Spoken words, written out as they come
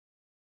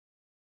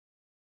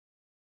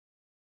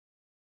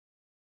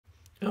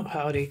Oh,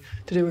 howdy.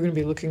 Today we're going to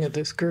be looking at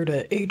this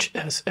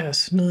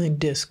GerdaHSS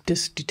 9-disc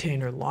disc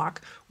detainer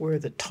lock, where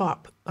the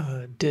top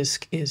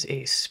disc is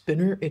a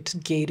spinner. It's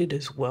gated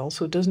as well,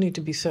 so it does need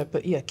to be set,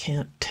 but yeah,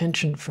 can't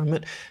tension from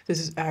it. This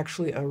is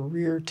actually a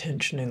rear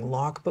tensioning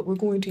lock, but we're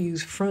going to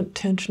use front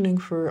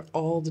tensioning for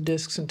all the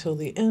discs until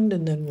the end,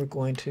 and then we're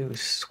going to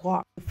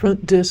swap the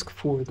front disc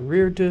for the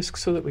rear disc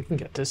so that we can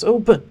get this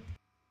open.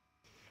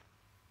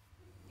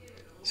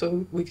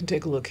 So we can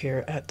take a look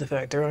here at the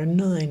fact there are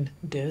 9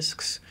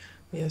 discs.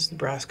 Yes, the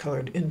brass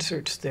colored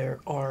inserts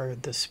there are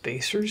the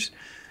spacers.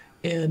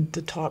 And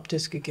the top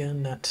disc,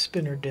 again, that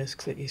spinner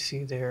disc that you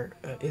see there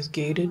is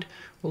gated.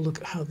 We'll look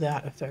at how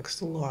that affects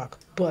the lock,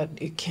 but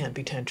it can't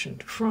be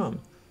tensioned from.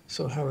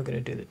 So how we're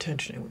going to do the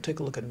tensioning, we'll take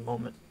a look in a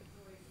moment.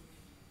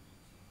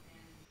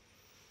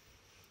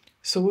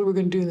 So what we're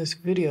going to do in this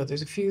video,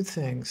 there's a few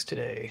things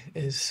today.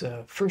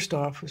 First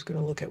off, we're going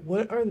to look at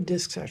what are the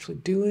discs actually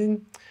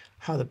doing,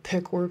 how the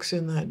pick works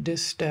in that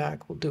disc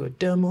stack. We'll do a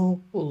demo.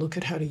 We'll look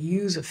at how to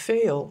use a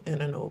fail in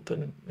an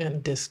open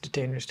and disc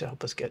detainers to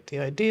help us get the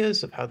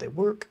ideas of how they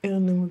work,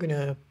 and then we're going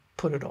to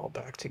put it all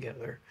back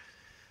together.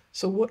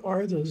 So what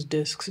are those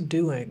discs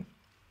doing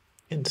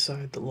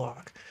inside the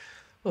lock?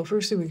 Well,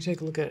 first thing we can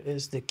take a look at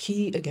is the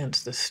key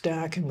against the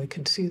stack, and we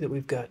can see that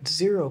we've got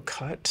 0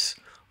 cuts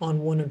on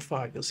 1 and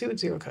 5. You'll see what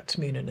 0 cuts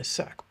mean in a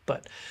sec,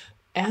 but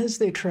as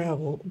they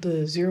travel,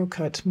 the 0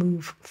 cuts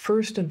move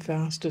first and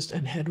fastest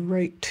and head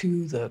right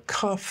to the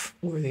cuff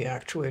where the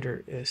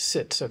actuator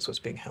sits. That's what's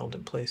being held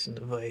in place in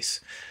the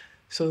vise.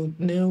 So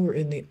now we're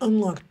in the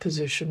unlocked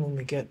position when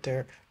we get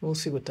there. We'll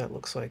see what that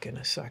looks like in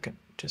a second,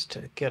 just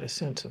to get a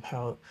sense of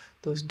how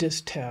those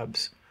disc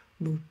tabs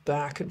move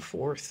back and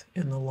forth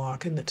in the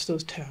lock, and it's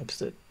those tabs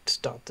that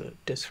stop the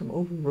disc from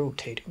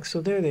over-rotating.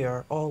 So there they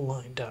are, all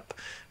lined up.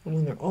 And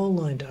when they're all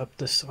lined up,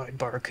 the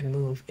sidebar can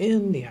move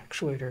in, the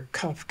actuator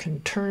cuff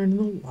can turn,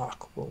 the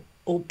lock will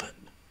open.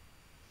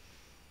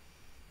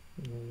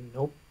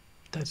 Nope,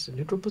 that's the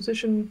neutral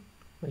position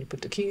when you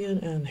put the key in,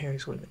 and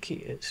here's when the key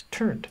is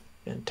turned.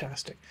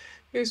 Fantastic.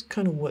 Here's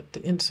kind of what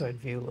the inside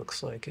view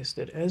looks like, is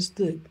that as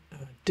the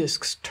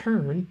discs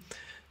turn,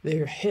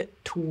 they're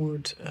hit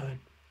towards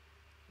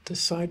the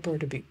sidebar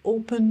to be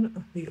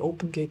open. The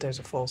open gate, there's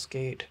a false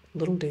gate.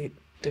 Little gate,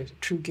 there's a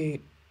true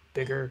gate,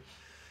 bigger,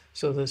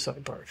 so the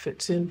sidebar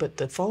fits in. But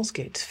the false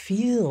gates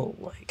feel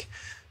like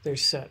they're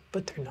set,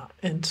 but they're not.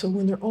 And so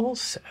when they're all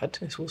set,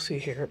 as we'll see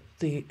here,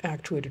 the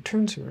actuator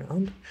turns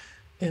around,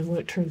 and when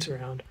it turns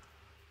around,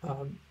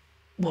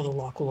 well, the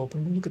lock will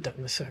open. We'll look at that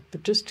in a sec.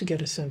 But just to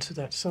get a sense of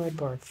that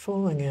sidebar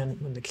falling in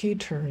when the key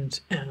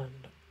turns and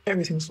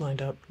everything's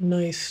lined up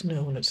nice.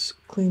 Now when it's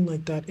clean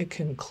like that, it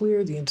can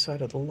clear the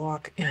inside of the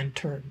lock and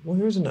turn. Well,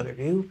 here's another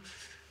view.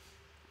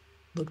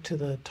 Look to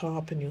the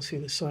top and you'll see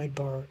the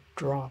sidebar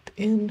drop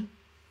in.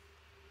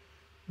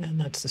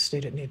 And that's the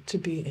state it needs to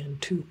be in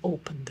to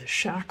open the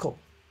shackle.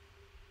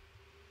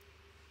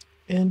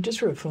 And just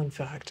for a fun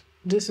fact,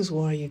 this is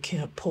why you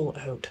can't pull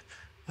out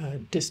a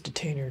disc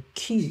detainer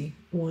key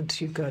once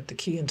you've got the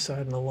key inside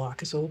and the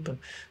lock is open.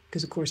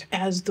 Because of course,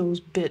 as those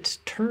bits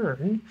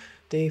turn,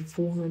 they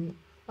form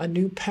a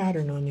new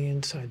pattern on the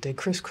inside. They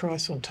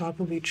crisscross on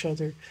top of each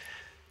other,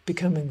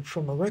 becoming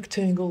from a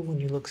rectangle when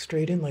you look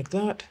straight in like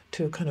that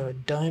to a kind of a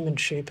diamond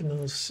shape, and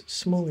those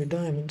smaller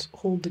diamonds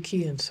hold the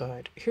key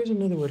inside. Here's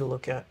another way to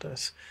look at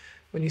this.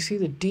 When you see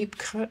the deep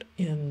cut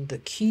in the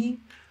key,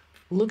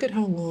 look at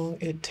how long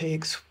it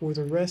takes for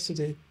the rest of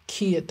the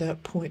key at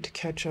that point to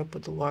catch up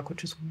with the lock,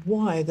 which is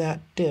why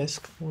that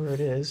disc, where it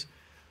is,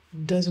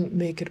 doesn't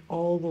make it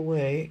all the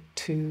way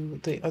to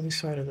the other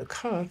side of the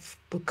cuff,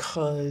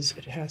 because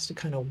it has to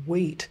kind of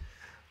wait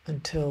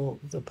until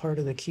the part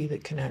of the key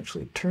that can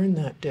actually turn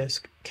that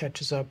disc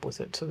catches up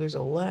with it. So there's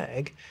a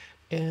lag,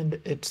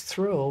 and its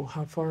throw,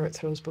 how far it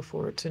throws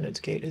before it's in its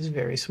gate, is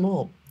very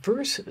small.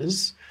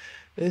 Versus,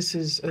 this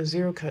is a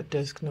 0 cut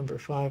disc number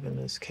 5 in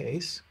this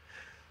case,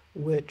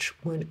 which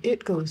when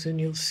it goes in,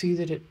 you'll see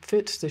that it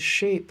fits the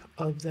shape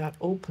of that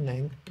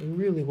opening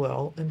really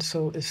well. And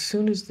so as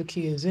soon as the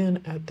key is in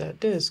at that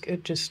disc,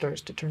 it just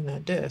starts to turn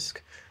that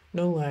disc.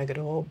 No lag at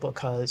all,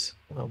 because,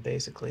 well,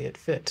 basically it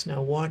fits.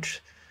 Now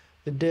watch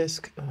the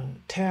disc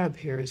tab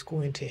here is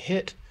going to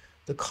hit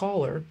the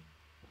collar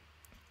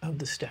of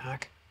the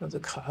stack of the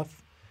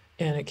cuff,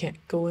 and it can't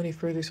go any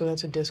further, so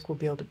that's a disc we'll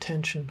be able to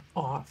tension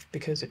off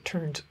because it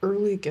turns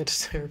early,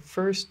 gets there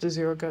first, the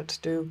 0 cuts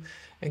do,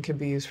 and can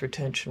be used for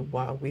tension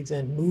while we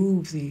then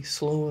move the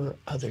slower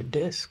other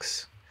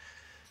discs.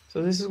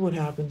 So this is what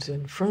happens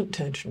in front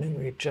tensioning.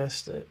 We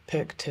adjust the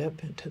pick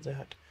tip into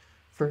that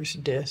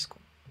first disc.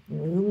 We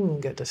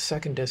won't get the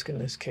second disc in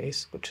this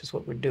case, which is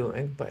what we're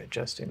doing by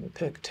adjusting the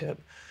pick tip,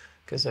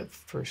 because that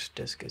first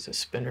disc is a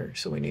spinner,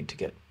 so we need to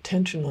get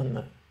tension on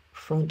the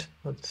front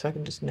of the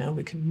second disc. Now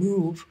we can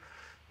move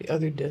the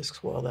other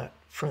discs while that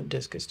front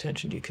disc is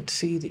tensioned. You can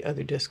see the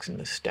other discs in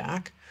the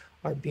stack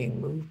are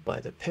being moved by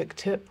the pick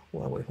tip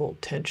while we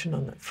hold tension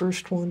on the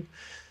first one.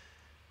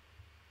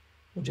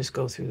 We'll just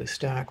go through the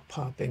stack,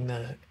 popping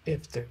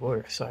if there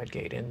were a side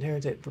gate in there,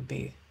 that would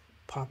be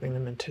popping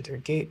them into their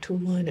gate to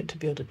align it to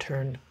be able to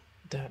turn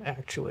that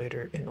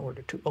actuator in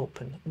order to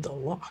open the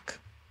lock.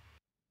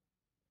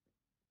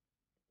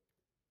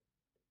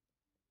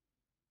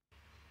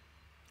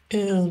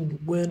 And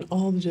when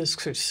all the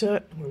disks are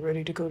set, we're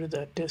ready to go to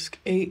that disk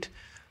 8.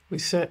 We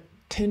set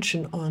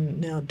tension on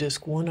now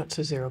disk 1, it's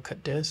a zero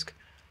cut disk,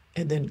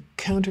 and then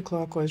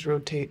counterclockwise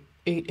rotate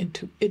 8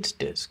 into its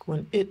disk.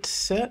 When it's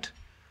set,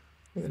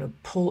 we're going to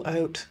pull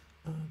out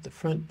the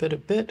front bit a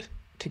bit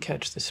to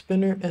catch the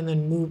spinner and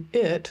then move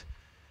it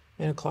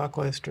in a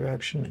clockwise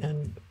direction.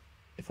 And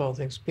if all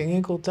things being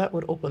equal, that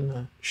would open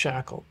the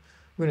shackle.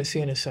 We're going to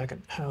see in a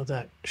second how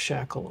that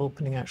shackle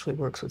opening actually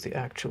works with the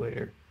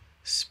actuator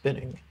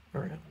spinning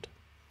around.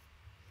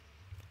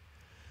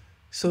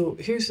 So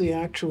here's the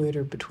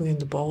actuator between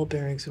the ball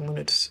bearings, and when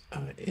it's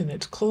in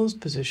its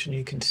closed position,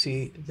 you can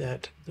see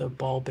that the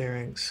ball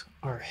bearings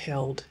are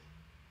held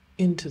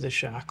into the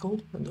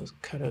shackle and those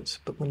cutouts.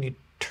 But when you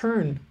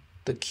turn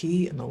the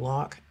key and the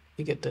lock,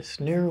 you get this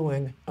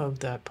narrowing of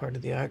that part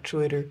of the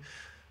actuator.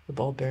 The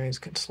ball bearings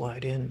can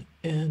slide in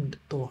and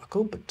the lock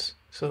opens.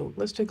 So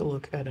let's take a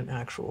look at an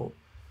actual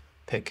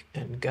pick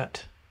and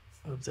gut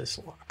of this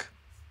lock.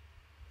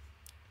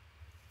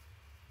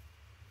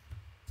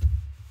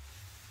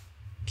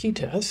 Key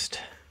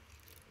test,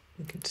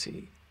 you can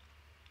see,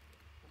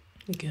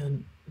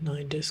 again,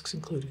 9 discs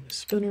including the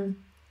spinner.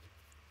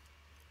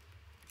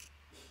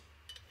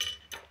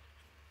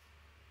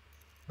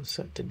 I'll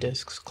set the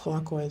discs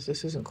clockwise.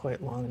 This isn't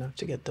quite long enough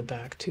to get the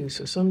back 2,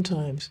 so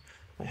sometimes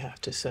I have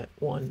to set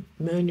 1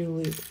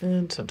 manually,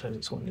 and sometimes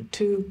it's 1 and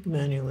 2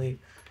 manually.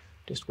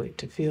 Just wait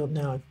to feel.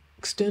 Now I've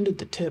extended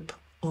the tip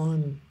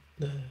on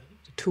the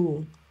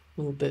tool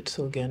a little bit,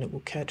 so again it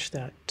will catch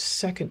that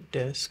second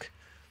disc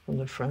from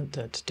the front,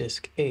 that's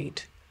disk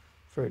 8,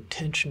 for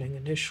tensioning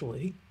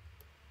initially.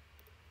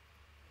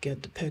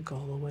 Get the pick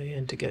all the way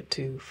in to get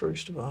to,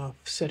 first of all,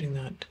 setting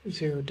that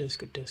 0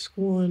 disc at disk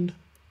 1,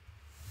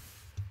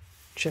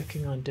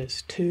 checking on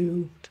disk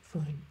 2 to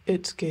find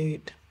its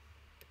gate.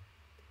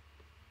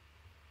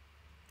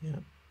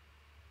 Yeah.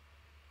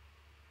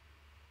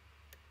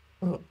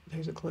 Oh,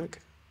 there's a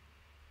click.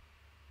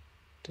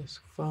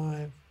 Disk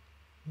 5,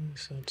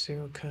 so it's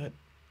 0 cut.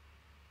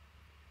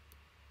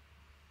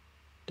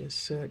 Disk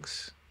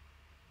 6,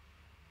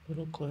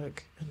 little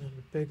click, and then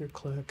a bigger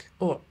click.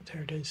 Oh,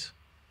 there it is.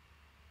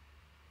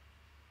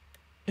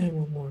 And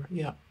one more,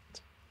 yeah.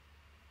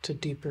 It's a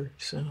deeper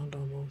sound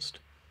almost.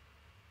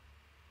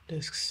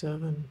 Disk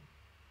 7.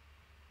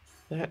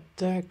 That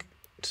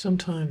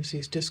sometimes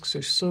these discs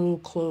are so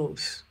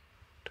close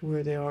to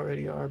where they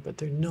already are, but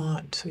they're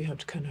not. So you have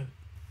to kind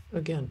of,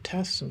 again,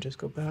 test and just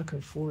go back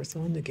and forth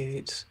on the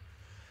gates.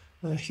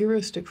 A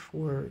heuristic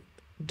for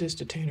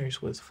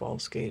detainers with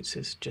false gates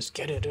is just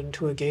get it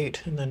into a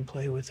gate and then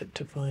play with it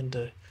to find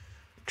the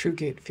true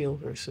gate feel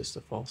versus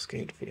the false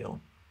gate feel.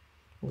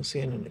 We'll see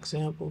in an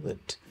example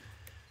that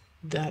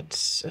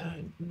that's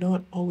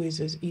not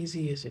always as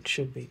easy as it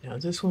should be. Now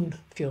this one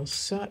feels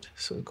set,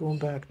 so going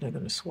back, now I'm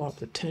going to swap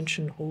the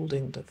tension,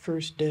 holding the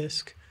first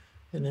disc,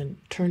 and then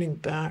turning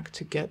back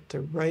to get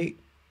the right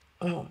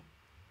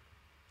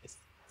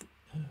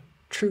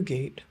true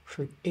gate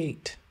for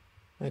 8.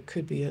 That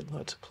could be it.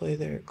 Lots of play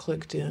there.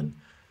 Clicked in.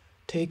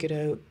 Take it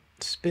out,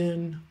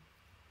 spin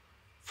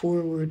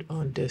forward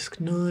on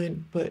disk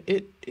 9, but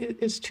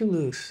it's too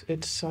loose,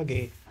 it's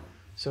soggy,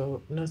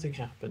 so nothing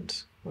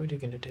happens. What are you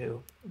going to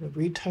do?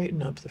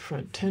 Retighten up the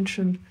front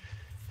tension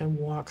and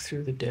walk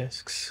through the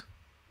discs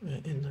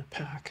in the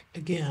pack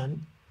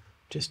again,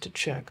 just to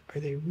check,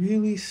 are they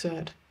really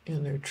set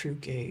in their true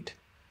gate?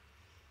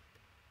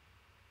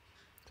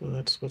 So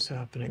that's what's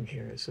happening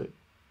here, is it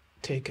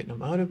taking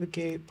them out of a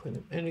gate, putting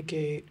them in a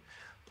gate,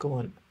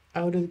 going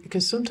out of,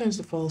 because sometimes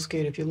the false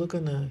gate, if you look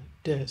on the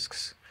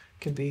discs,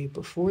 can be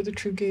before the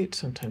true gate,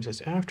 sometimes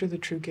it's after the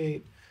true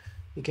gate.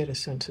 You get a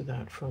sense of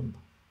that from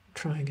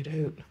trying it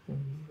out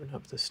and moving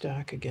up the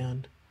stack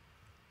again.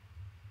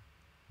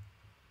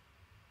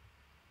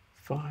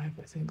 5,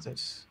 I think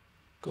that's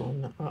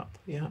going up,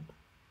 yeah.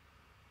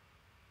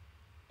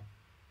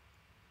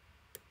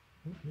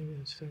 Maybe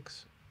that's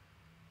 6.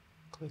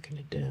 Clicking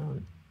it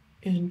down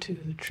into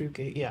the true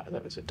gate. Yeah,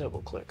 that was a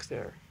double click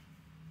there.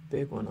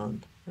 Big one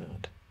on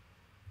that.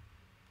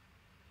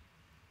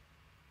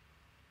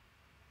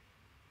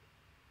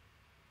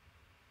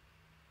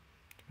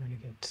 Trying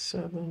to get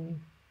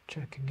 7,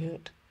 checking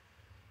it.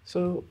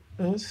 So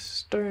that's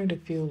starting to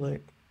feel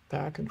like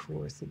back and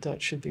forth,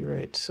 that should be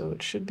right. So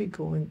it should be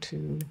going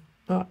to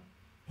the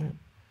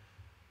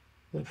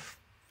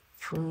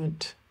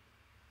front.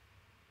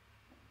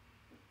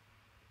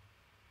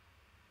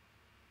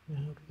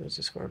 Now that's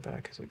as far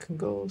back as it can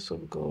go, so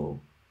we'll go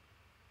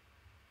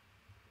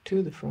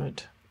to the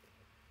front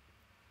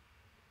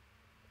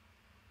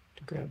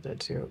to grab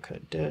that 0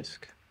 cut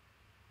disc.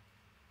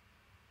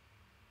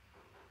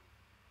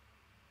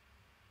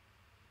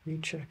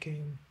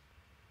 Rechecking.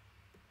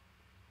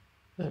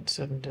 That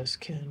 7 disc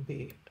can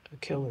be a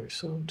killer,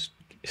 so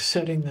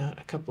setting that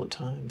a couple of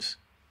times.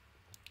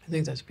 I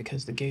think that's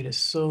because the gate is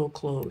so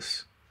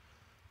close.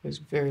 There's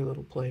very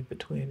little play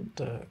between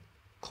the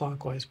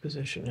clockwise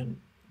position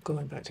and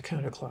going back to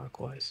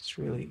counterclockwise, it's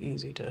really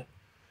easy to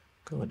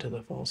go into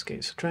the false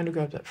gate. So trying to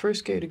grab that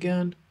first gate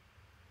again,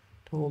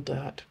 hold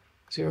that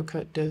zero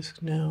cut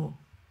disc now,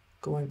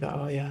 going back,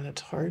 oh yeah,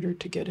 that's harder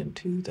to get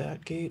into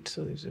that gate,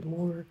 so there's a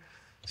more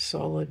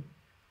solid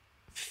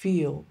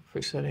feel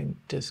for setting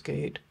disc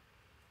 8.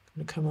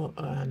 Going to come up,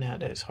 and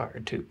that is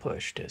hard to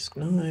push disc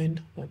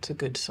 9. That's a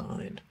good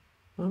sign.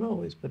 Not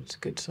always, but it's a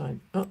good sign.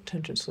 Oh,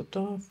 tension slipped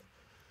off.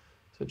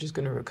 So just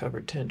going to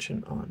recover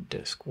tension on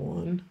disc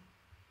 1.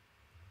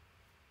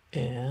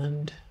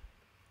 And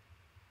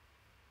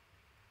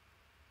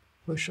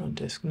push on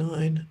disc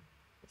 9,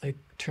 like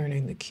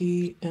turning the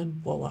key, and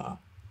voila,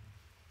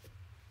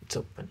 it's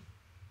open.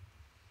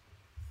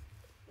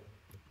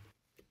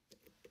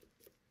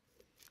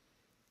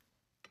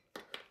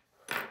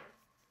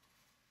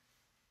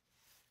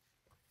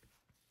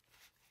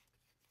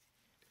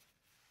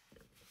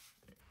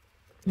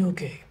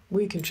 Okay,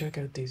 we can check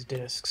out these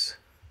discs.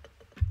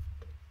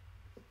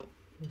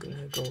 I'm going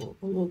to go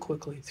a little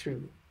quickly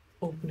through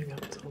opening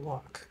up the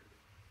lock.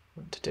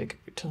 Not to take up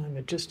your time,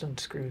 it just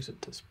unscrews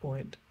at this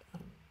point.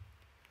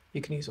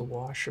 You can use a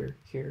washer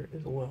here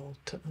as well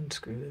to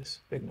unscrew this,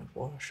 big enough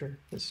washer.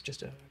 It's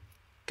just a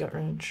gut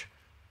wrench.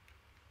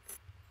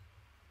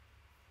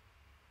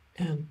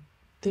 And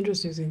the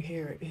interesting thing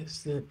here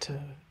is that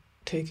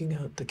taking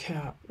out the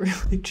cap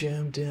really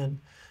jammed in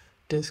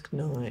disc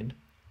 9.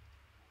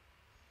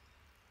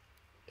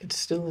 It's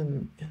still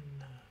in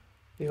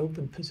the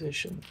open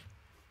position,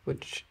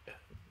 which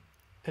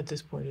at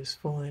this point is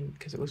fine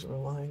because it wasn't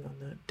relying on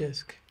that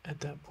disc at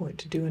that point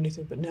to do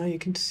anything. But now you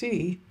can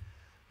see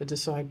that the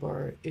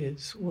sidebar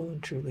is well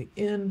and truly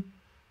in.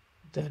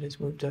 That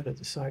is moved out of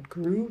the side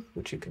groove,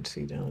 which you can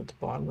see down at the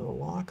bottom of the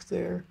lock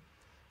there.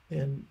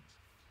 And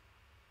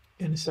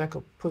in a sec,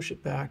 I'll push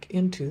it back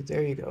into,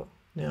 there you go.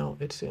 Now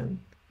it's in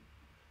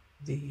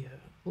the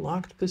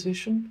locked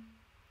position.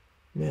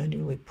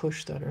 Manually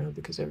push that around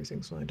because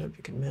everything's lined up.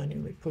 You can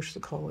manually push the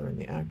collar and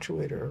the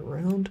actuator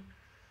around,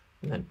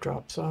 and then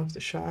drops off the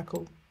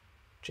shackle,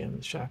 jam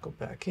the shackle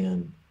back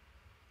in,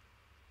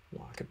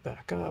 lock it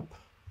back up,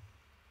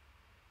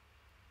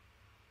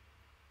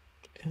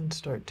 and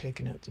start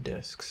taking out the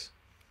discs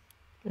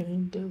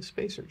and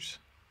spacers.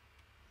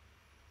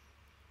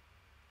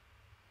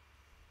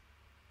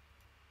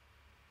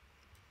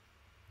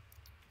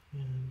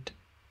 And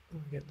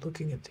again,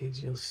 looking at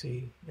these, you'll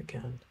see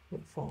again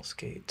with false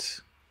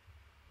gates.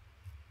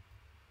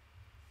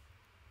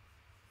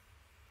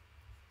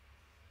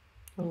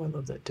 Oh, I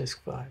love that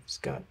disc 5. It's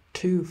got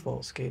 2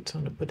 false gates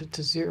on it, but it's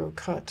a 0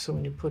 cut, so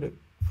when you put it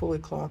fully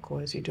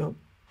clockwise, you don't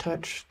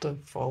touch the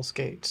false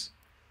gates.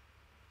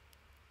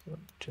 So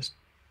just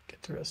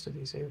get the rest of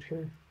these out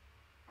here,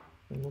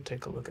 and we'll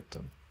take a look at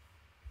them.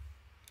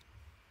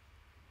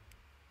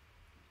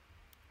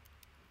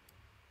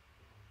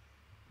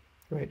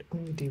 Right,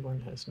 only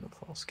D1 has no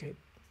false gate.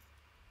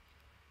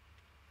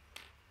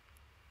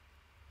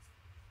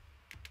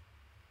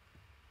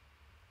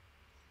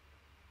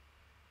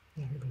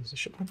 There goes the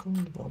shackle,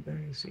 the ball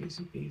bearings,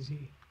 easy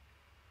peasy.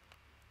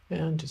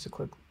 And just a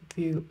quick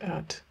view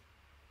at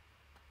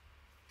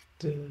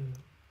the,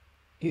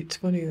 it's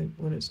funny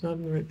when it's not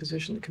in the right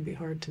position, it can be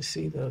hard to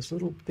see those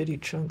little bitty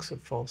chunks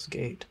of false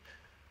gate.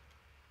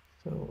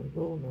 So we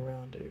roll them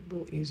around, it's a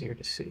little easier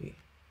to see.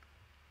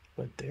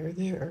 But they're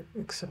there,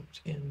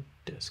 except in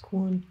disc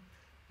 1,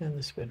 and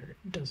the spinner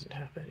doesn't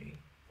have any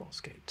false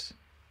gates.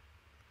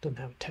 Doesn't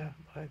have a tab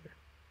either,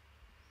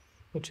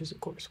 which is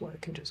of course why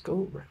it can just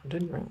go round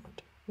and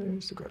round.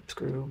 There's the grub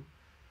screw,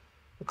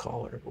 the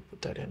collar, we'll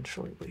put that in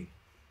shortly.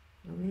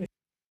 All right.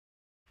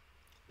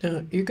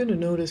 Now you're going to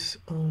notice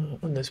on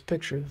this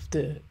picture of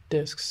the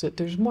discs that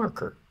there's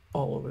marker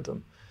all over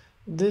them.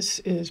 This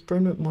is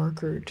permanent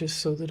marker just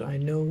so that I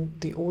know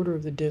the order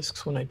of the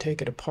discs when I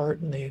take it apart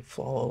and they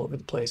fall all over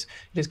the place.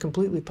 It is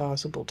completely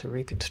possible to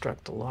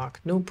reconstruct the lock,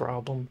 no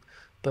problem,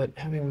 but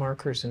having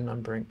markers and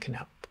numbering can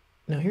help.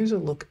 Now here's a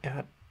look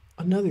at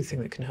another thing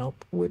that can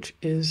help, which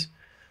is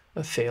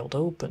a failed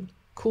open.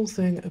 Cool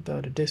thing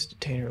about a disc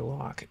detainer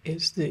lock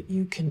is that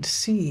you can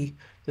see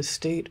the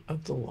state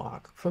of the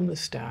lock from the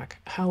stack,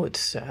 how it's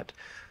set,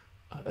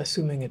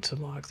 assuming it's a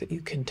lock that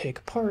you can take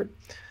apart,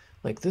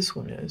 like this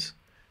one is.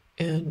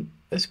 And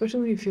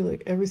especially when you feel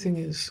like everything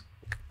is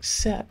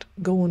set,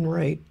 going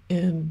right,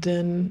 and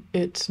then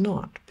it's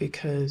not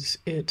because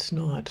it's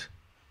not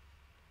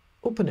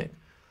opening.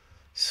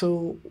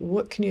 So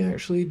what can you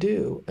actually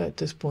do at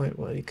this point?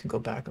 Well, you can go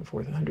back and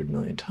forth 100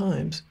 million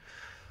times.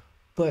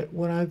 But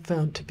what I've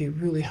found to be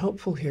really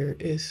helpful here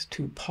is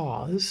to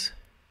pause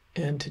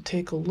and to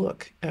take a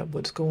look at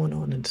what's going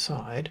on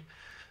inside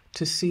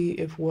to see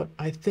if what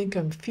I think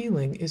I'm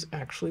feeling is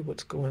actually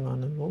what's going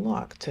on in the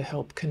lock, to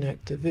help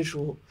connect the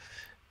visual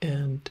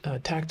and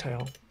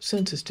tactile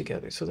senses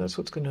together. So that's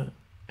what's going to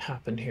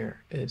happen here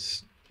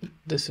is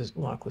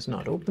lock was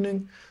not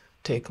opening.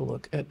 Take a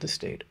look at the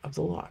state of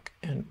the lock.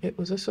 And it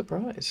was a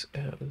surprise.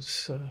 It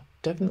was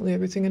definitely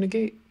everything in a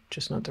gate,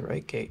 just not the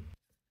right gate.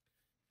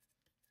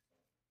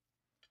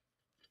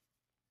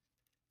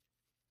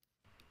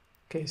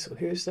 Okay, so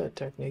here's that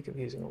technique of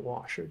using a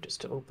washer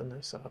just to open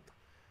this up.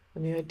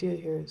 And the idea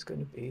here is going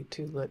to be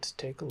to, let's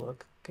take a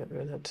look, get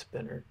rid of that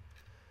spinner,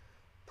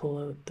 pull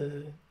out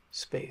the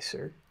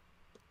spacer,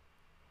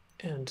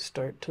 and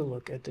start to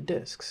look at the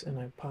discs. And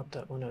I popped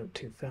that one out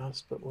too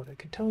fast, but what I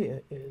can tell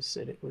you is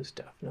that it was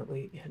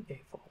definitely in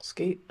a false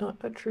gate, not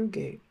a true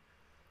gate.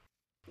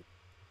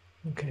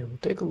 Okay, we'll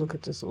take a look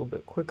at this a little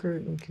bit quicker.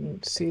 You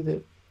can see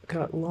that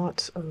got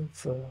lots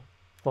of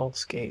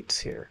false gates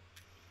here.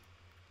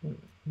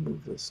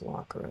 Move this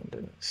lock around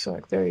in a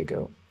sec. There you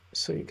go.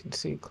 So you can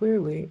see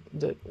clearly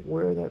that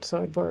where that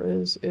sidebar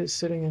is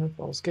sitting in a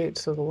false gate.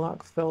 So the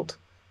lock felt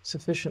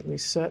sufficiently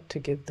set to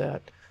give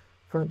that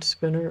front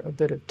spinner a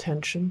bit of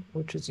tension,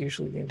 which is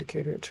usually the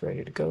indicator it's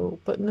ready to go.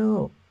 But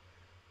no,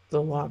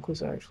 the lock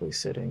was actually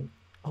sitting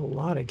a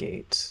lot of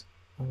gates,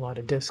 a lot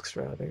of discs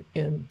rather,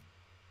 in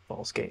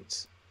false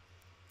gates.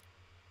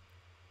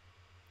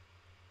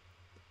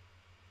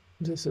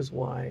 This is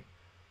why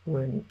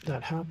when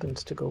that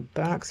happens, to go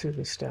back through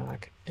the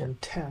stack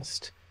and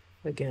test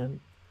again,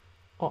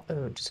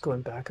 just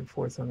going back and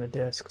forth on the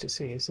disk to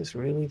see, is this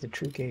really the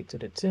true gate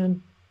that it's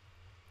in?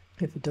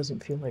 If it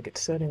doesn't feel like it's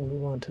setting,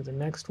 move on to the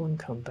next one,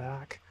 come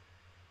back.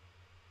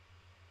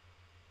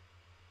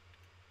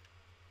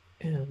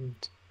 And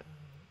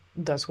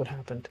that's what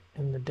happened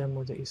in the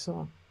demo that you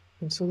saw.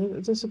 And so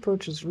this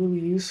approach is really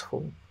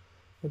useful,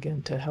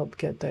 again, to help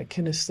get that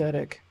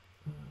kinesthetic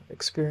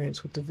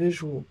experience with the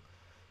visual,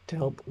 to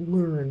help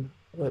learn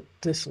what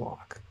this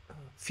lock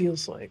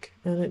feels like.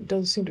 And it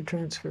does seem to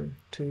transfer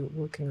to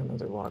working on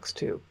other locks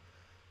too.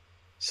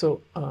 So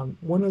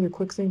one other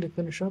quick thing to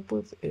finish up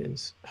with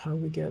is how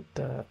we get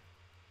the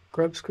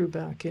grub screw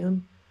back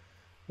in.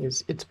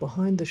 Is it's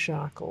behind the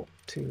shackle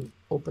to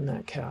open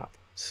that cap.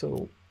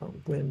 So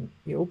when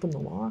you open the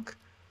lock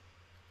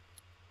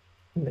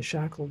and the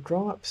shackle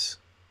drops,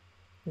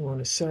 you want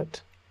to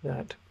set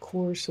that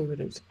core so that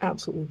it's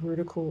absolutely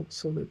vertical,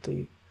 so that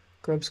the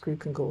grub screw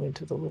can go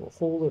into the little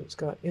hole that it's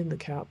got in the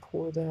cap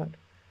for that.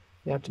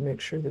 You have to make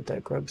sure that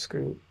that grub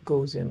screw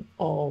goes in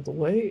all the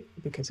way,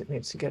 because it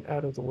needs to get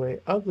out of the way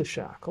of the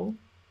shackle,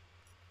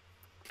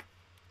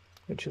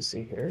 which you'll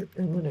see here.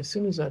 And then as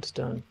soon as that's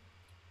done,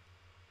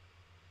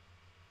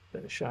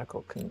 the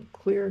shackle can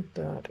clear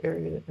that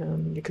area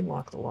and you can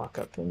lock the lock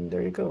up, and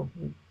there you go.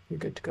 You're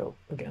good to go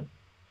again.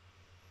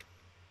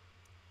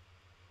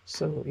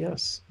 So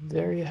yes,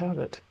 there you have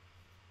it.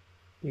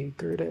 The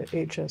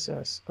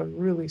GerdaHSS, a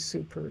really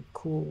super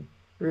cool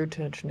rear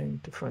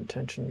tensioning to front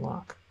tension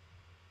lock.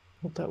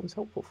 Hope that was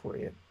helpful for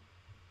you. If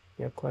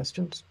you have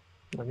questions,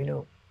 let me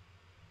know.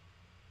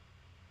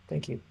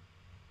 Thank you.